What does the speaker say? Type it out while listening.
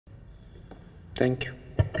Thank you.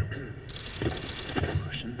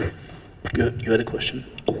 You had a question?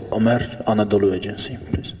 Omer, Anadolu Agency,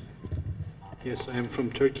 please. Yes, I am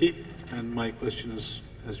from Turkey, and my question is,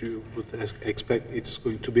 as you would expect, it's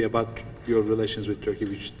going to be about your relations with Turkey,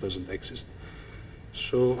 which doesn't exist.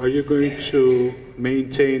 So are you going to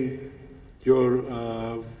maintain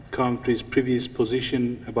your country's previous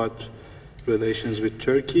position about relations with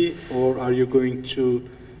Turkey, or are you going to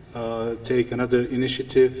take another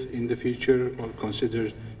initiative in the future, or consider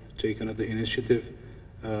to take another initiative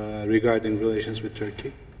regarding relations with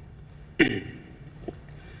Turkey?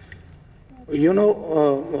 You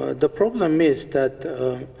know, the problem is that,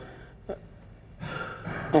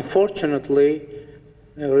 unfortunately,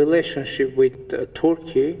 the relationship with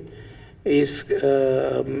Turkey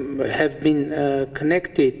have been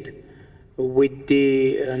connected with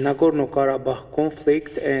the Nagorno-Karabakh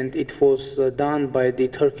conflict, and it was done by the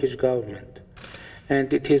Turkish government.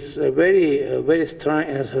 And it is a very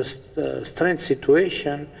strange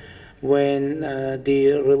situation when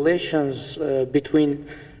the relations between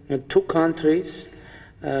two countries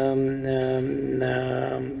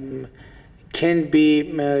can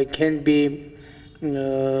be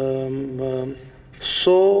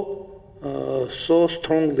so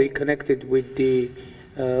strongly connected with the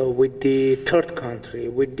third country,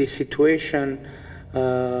 with the situation,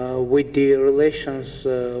 with the relations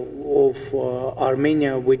of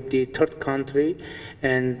Armenia with the third country,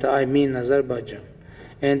 and I mean Azerbaijan.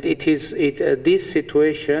 And it is this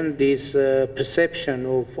situation, this perception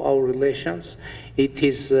of our relations, it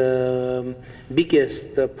is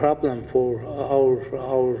biggest problem for our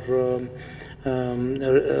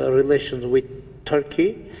relations with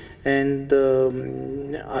Turkey. And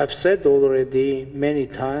I've said already many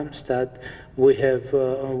times that we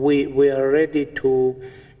are ready to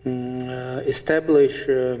establish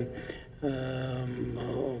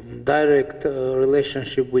direct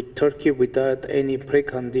relationship with Turkey without any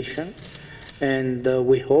precondition, and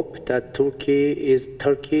we hope that Turkey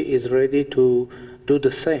is ready to do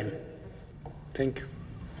the same. Thank you.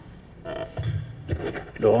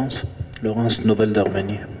 Laurence, Nouvelle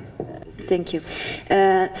d'Arménie. Thank you.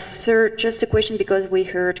 Sir, just a question, because we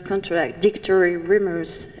heard contradictory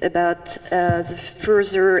rumors about the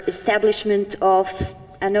further establishment of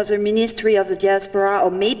another ministry of the diaspora,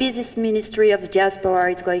 or maybe this ministry of the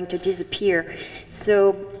diaspora is going to disappear.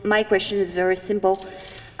 So my question is very simple.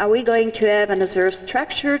 Are we going to have another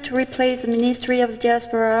structure to replace the ministry of the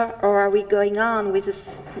diaspora, or are we going on with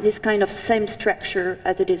this kind of same structure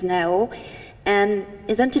as it is now? And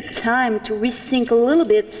isn't it time to rethink a little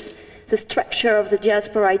bit the structure of the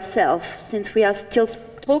diaspora itself, since we are still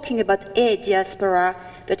talking about a diaspora,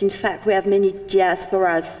 but in fact we have many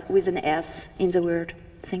diasporas with an S in the word?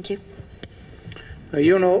 Thank you.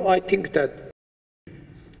 You know, I think that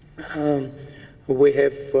we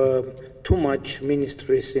have too much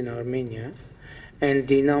ministries in Armenia, and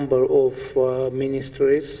the number of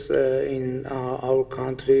ministries in our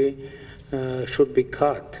country should be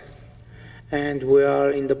cut. And we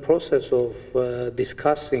are in the process of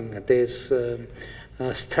discussing these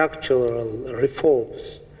structural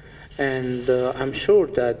reforms. And I'm sure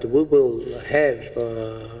that we will have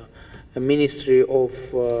a ministry of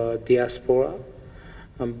diaspora,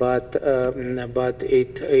 but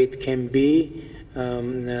it can be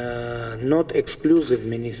not exclusive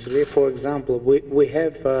ministry. For example, we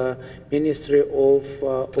have a ministry of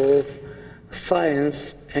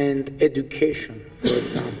science and education, for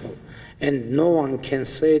example. And no one can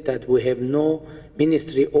say that we have no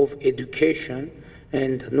Ministry of Education,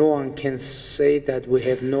 and no one can say that we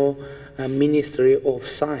have no Ministry of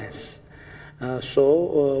Science.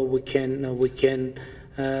 So we can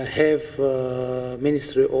have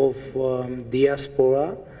Ministry of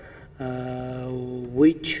Diaspora,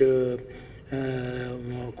 which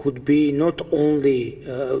could be not only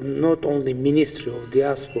Ministry of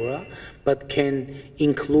Diaspora, but can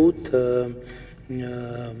include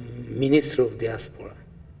Minister of Diaspora.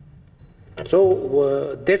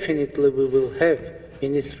 So definitely we will have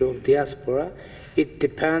Ministry of Diaspora. It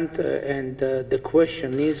depends, and the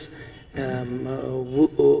question is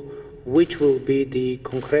which will be the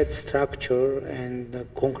concrete structure and the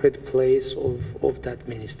concrete place of that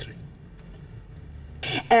ministry.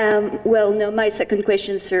 Well, no, my second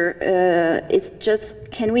question, sir, is just,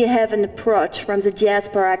 can we have an approach from the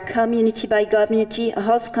diaspora, community by community,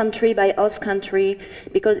 host country by host country,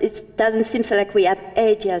 because it doesn't seem like we have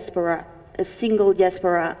a diaspora, a single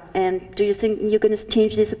diaspora, and do you think you're going to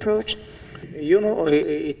change this approach? You know,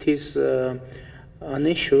 it is an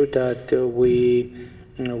issue that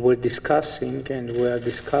we're discussing, and we are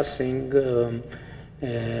discussing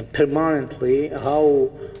permanently how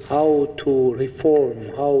to reform,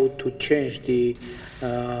 how to change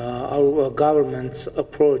our government's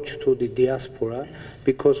approach to the diaspora,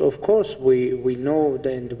 because of course we know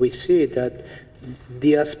and we see that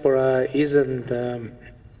diaspora isn't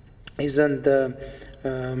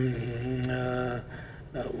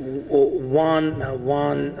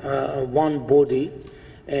one body,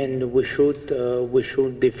 and we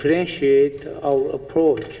should differentiate our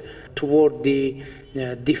approach toward the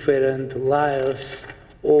different layers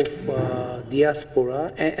of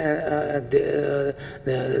diaspora,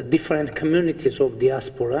 the different communities of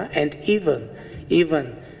diaspora, and even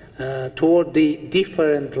toward the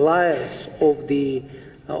different layers of the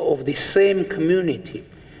same community,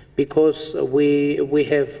 because we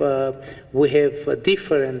have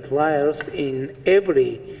different layers in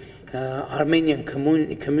every Armenian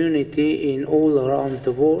community in all around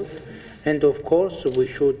the world. And of course, we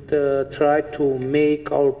should try to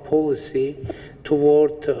make our policy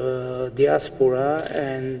toward diaspora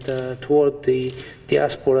and toward the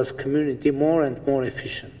diaspora's community more and more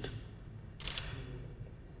efficient.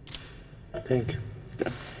 Thank you.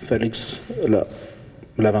 Felix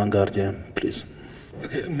Lavangardia, please.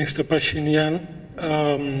 Okay, Mr. Phashinian,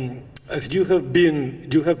 as you have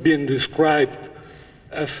been described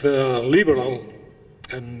as a liberal,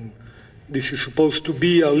 and this is supposed to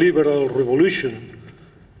be a liberal revolution,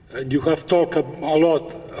 and you have talked a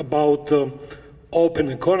lot about open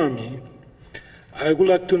economy. I would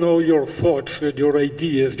like to know your thoughts, your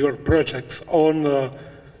ideas, your projects on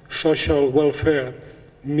social welfare,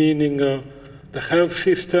 meaning the health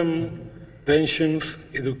system, pensions,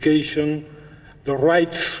 education, the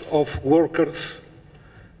rights of workers,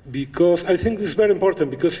 because I think this is very important,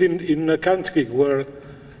 because in a country where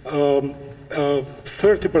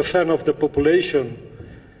 30% of the population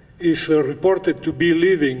is reported to be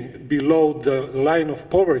living below the line of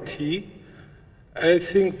poverty, I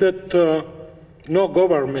think that no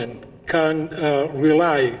government can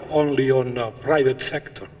rely only on the private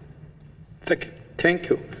sector. Thank you. Thank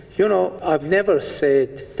you. You know, I've never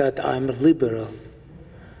said that I'm liberal.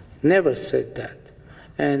 Never said that.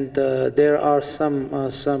 And there are some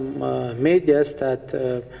medias that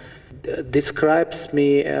describes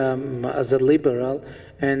me as a liberal.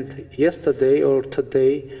 And yesterday or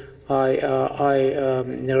today, I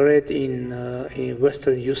read in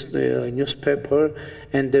Western newspaper,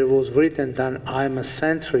 and there was written that I'm a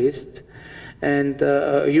centrist. And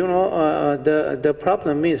you know, the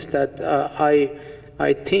problem is that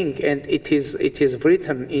I think, and it is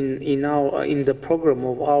written in the program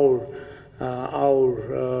of our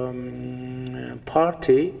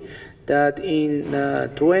party, that in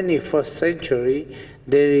 21st century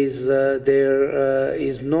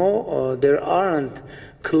there aren't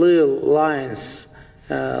clear lines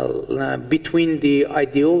between the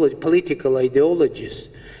political ideologies,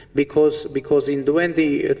 because in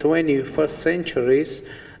the 21st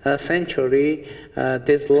century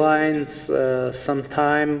these lines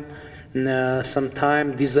sometime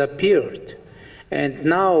disappeared, and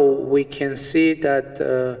now we can see that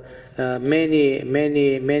many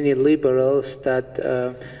liberals that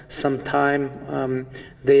sometime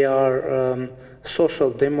they are social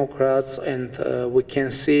democrats, and we can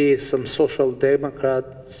see some social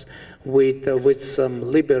democrats with some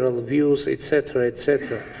liberal views, etc.,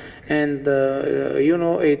 etc. And you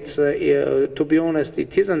know, it's to be honest,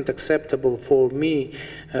 it isn't acceptable for me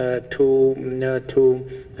to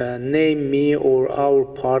name me or our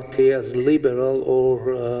party as liberal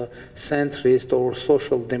or centrist or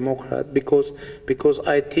social democrat, because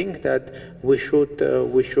I think that we should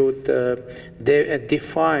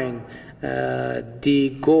define the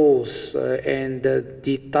goals and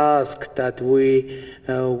the task that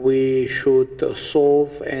we should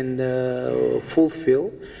solve and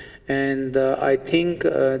fulfill. And I think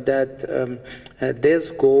that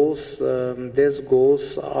these goals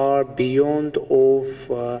are beyond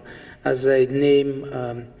of, as I name,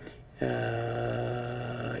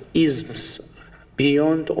 isms,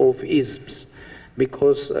 beyond of isms,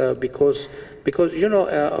 because you know,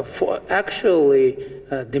 actually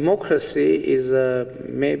democracy is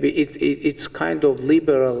maybe it's kind of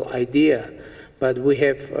liberal idea, but we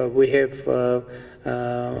have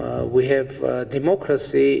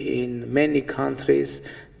democracy in many countries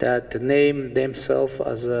that name themselves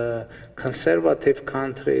as conservative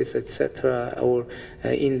countries, etc. Or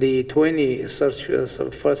in the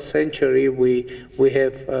 21st century, we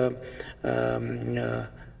have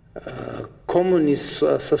communist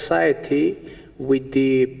society with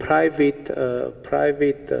the private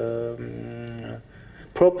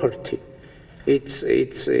property.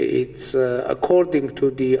 It's according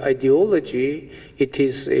to the ideology, it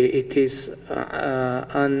is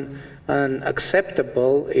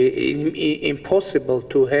unacceptable, impossible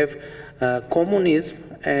to have communism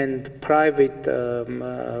and private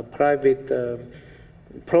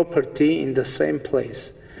property in the same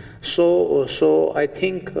place. So I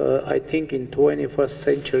think in 21st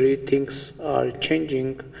century things are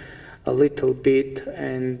changing a little bit,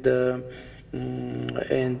 and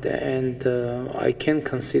I can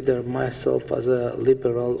consider myself as a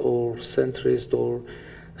liberal or centrist or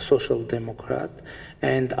social democrat,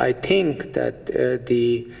 and I think that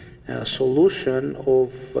the solution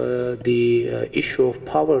of the issue of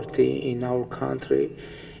poverty in our country,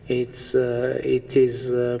 it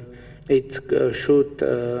should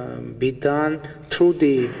be done through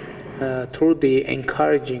the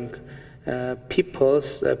encouraging people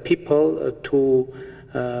to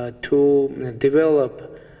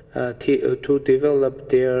develop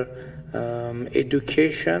their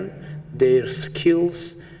education, their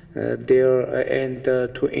skills, and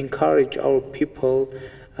to encourage our people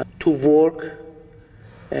to work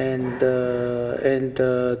and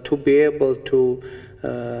to be able to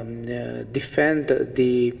defend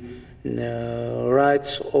the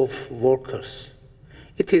rights of workers.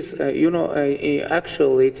 It is,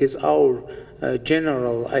 actually, it is our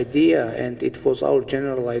general idea, and it was our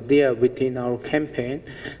general idea within our campaign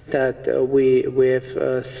that we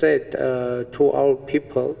have said to our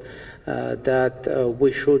people that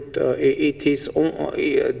we should. It is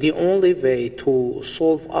the only way to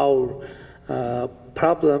solve our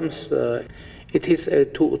problems. It is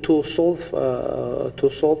to solve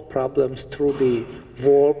problems through the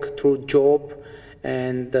work, through job,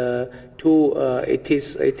 and it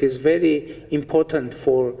is very important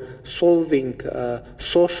for solving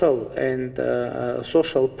social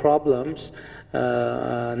problems,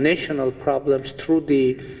 national problems through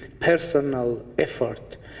the personal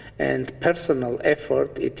effort. And personal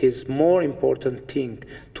effort, it is more important thing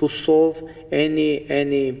to solve any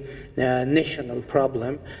national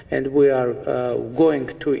problem, and we are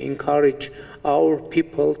going to encourage our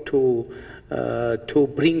people to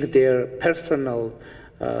bring their personal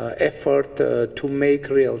effort to make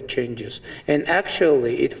real changes. And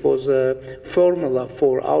actually, it was a formula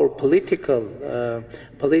for our political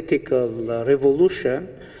revolution,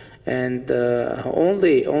 and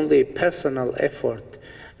only personal effort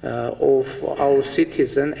of our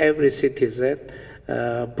citizen, every citizen,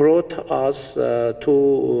 brought us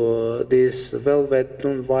to this velvet,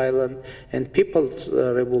 non-violent, and people's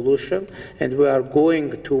revolution, and we are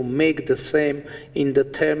going to make the same in the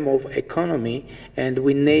term of economy, and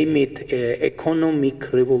we name it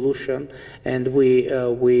economic revolution, and we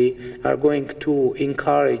are going to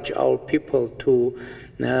encourage our people to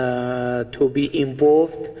be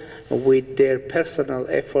involved with their personal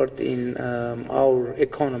effort in our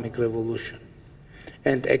economic revolution.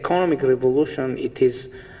 And economic revolution, it is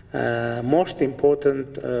most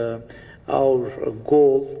important our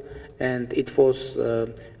goal, and it was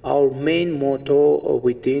our main motto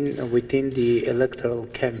within the electoral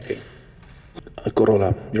campaign.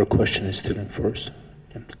 Corolla, your question is still in first.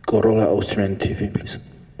 Corolla, Austrian TV, please.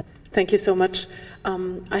 Thank you so much.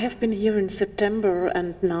 I have been here in September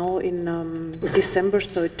and now in December,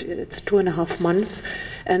 so it's 2.5 months.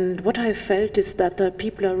 And what I felt is that the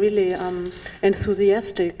people are really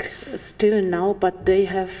enthusiastic still now, but they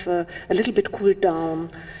have a little bit cooled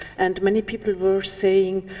down. And many people were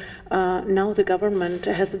saying now the government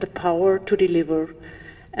has the power to deliver.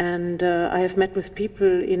 And I have met with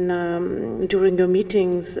people during your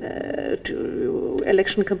meetings,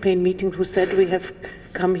 election campaign meetings, who said we have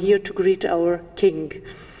come here to greet our king.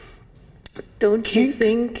 Don't you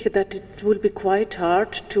think that it will be quite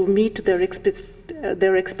hard to meet their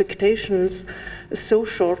expectations so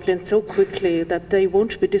shortly and so quickly that they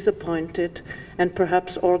won't be disappointed and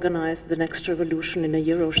perhaps organize the next revolution in a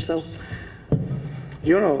year or so?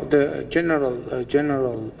 You know, the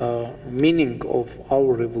general meaning of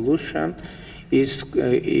our revolution is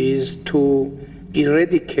to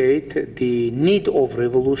eradicate the need of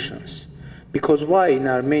revolutions. Because why in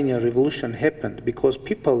Armenia revolution happened? Because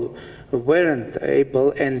people weren't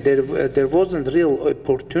able, and there wasn't real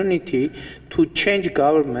opportunity to change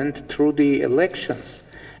government through the elections.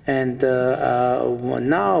 And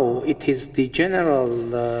now it is the general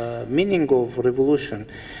meaning of revolution.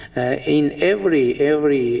 In every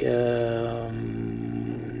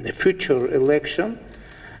future election,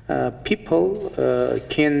 people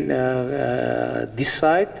can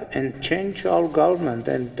decide and change our government,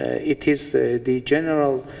 and it is the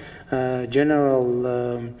general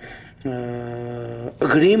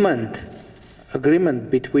agreement agreement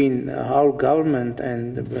between our government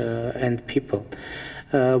and people,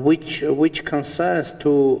 which concerns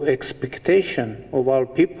to expectation of our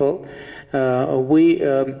people.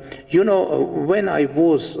 You know, when I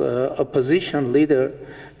was opposition leader,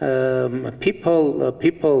 people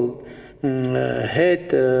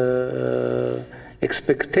had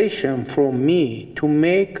expectation from me to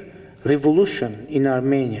make revolution in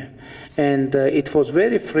Armenia, and it was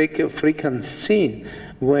very frequent scene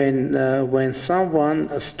when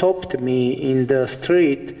someone stopped me in the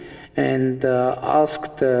street and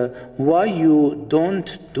asked why you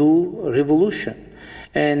don't do revolution.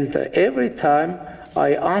 And every time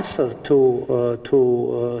I answered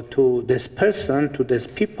to this person, to these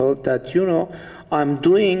people, that, you know, I'm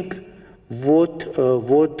doing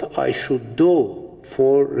what I should do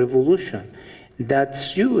for revolution.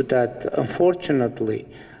 That's you that unfortunately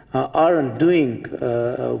aren't doing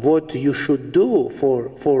what you should do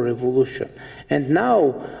for revolution. And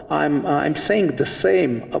now I'm saying the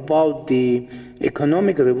same about the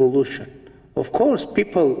economic revolution. Of course,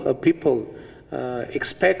 people are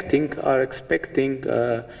expecting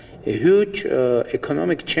huge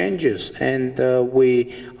economic changes, and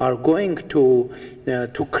we are going to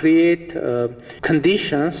create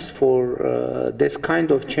conditions for this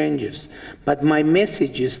kind of changes. But my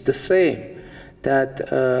message is the same,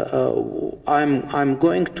 that I'm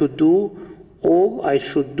going to do all I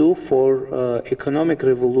should do for economic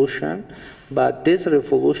revolution, but this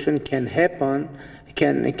revolution can happen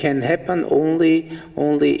only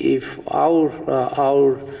if our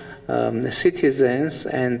citizens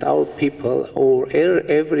and our people, or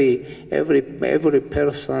every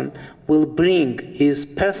person, will bring his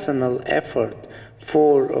personal effort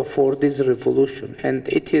for this revolution. And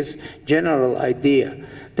it is general idea.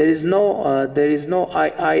 I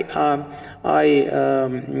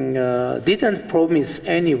didn't promise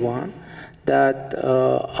anyone that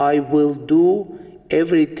I will do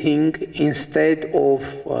everything instead of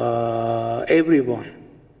everyone.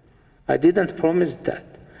 I didn't promise that.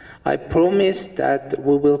 I promised that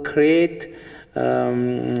we will create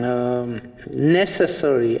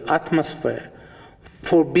necessary atmosphere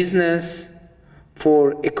for business,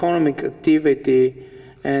 for economic activity,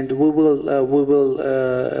 and we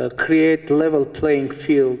will create level playing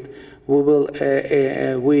field. We will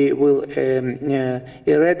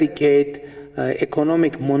eradicate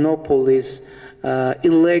economic monopolies,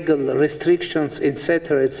 illegal restrictions,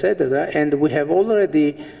 etc., etc. And we have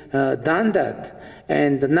already done that.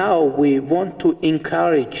 And now we want to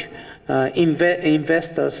encourage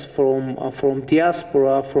investors from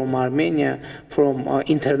diaspora, from Armenia, from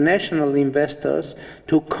international investors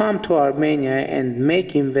to come to Armenia and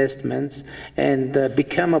make investments and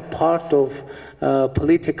become a part of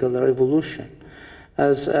political revolution.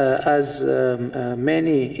 As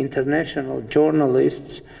many international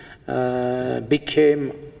journalists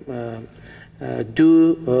became,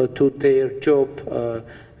 due to their job,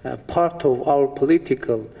 part of our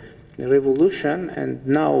political revolution, and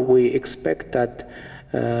now we expect that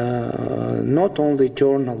not only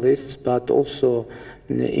journalists but also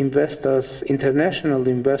investors, international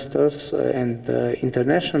investors and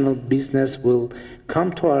international business will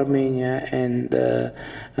come to Armenia and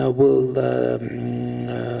will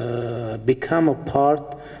become a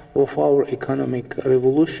part of our economic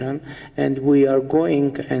revolution. And we are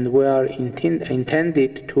going and we are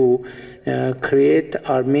intended to create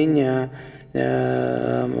Armenia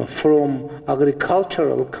from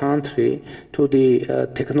agricultural country to the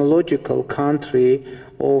technological country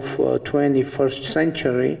of 21st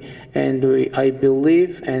century. And I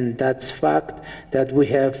believe, and that's fact, that we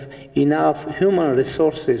have enough human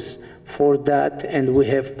resources for that, and we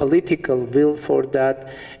have political will for that,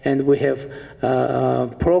 and we have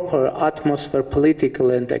proper atmosphere,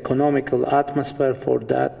 political and economical atmosphere for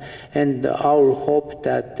that. And our hope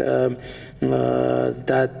that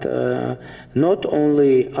not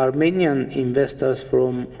only Armenian investors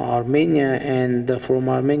from Armenia and from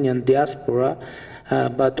Armenian diaspora,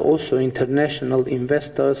 but also international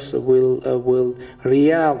investors will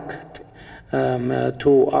react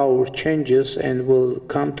to our changes and will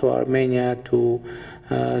come to Armenia to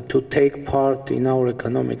take part in our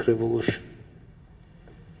economic revolution.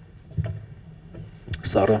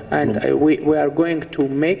 Sarah? And we are going to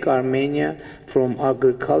make Armenia from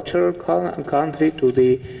agricultural country to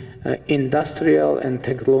the industrial and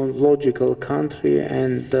technological country,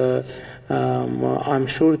 and I'm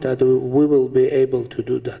sure that we will be able to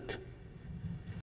do that.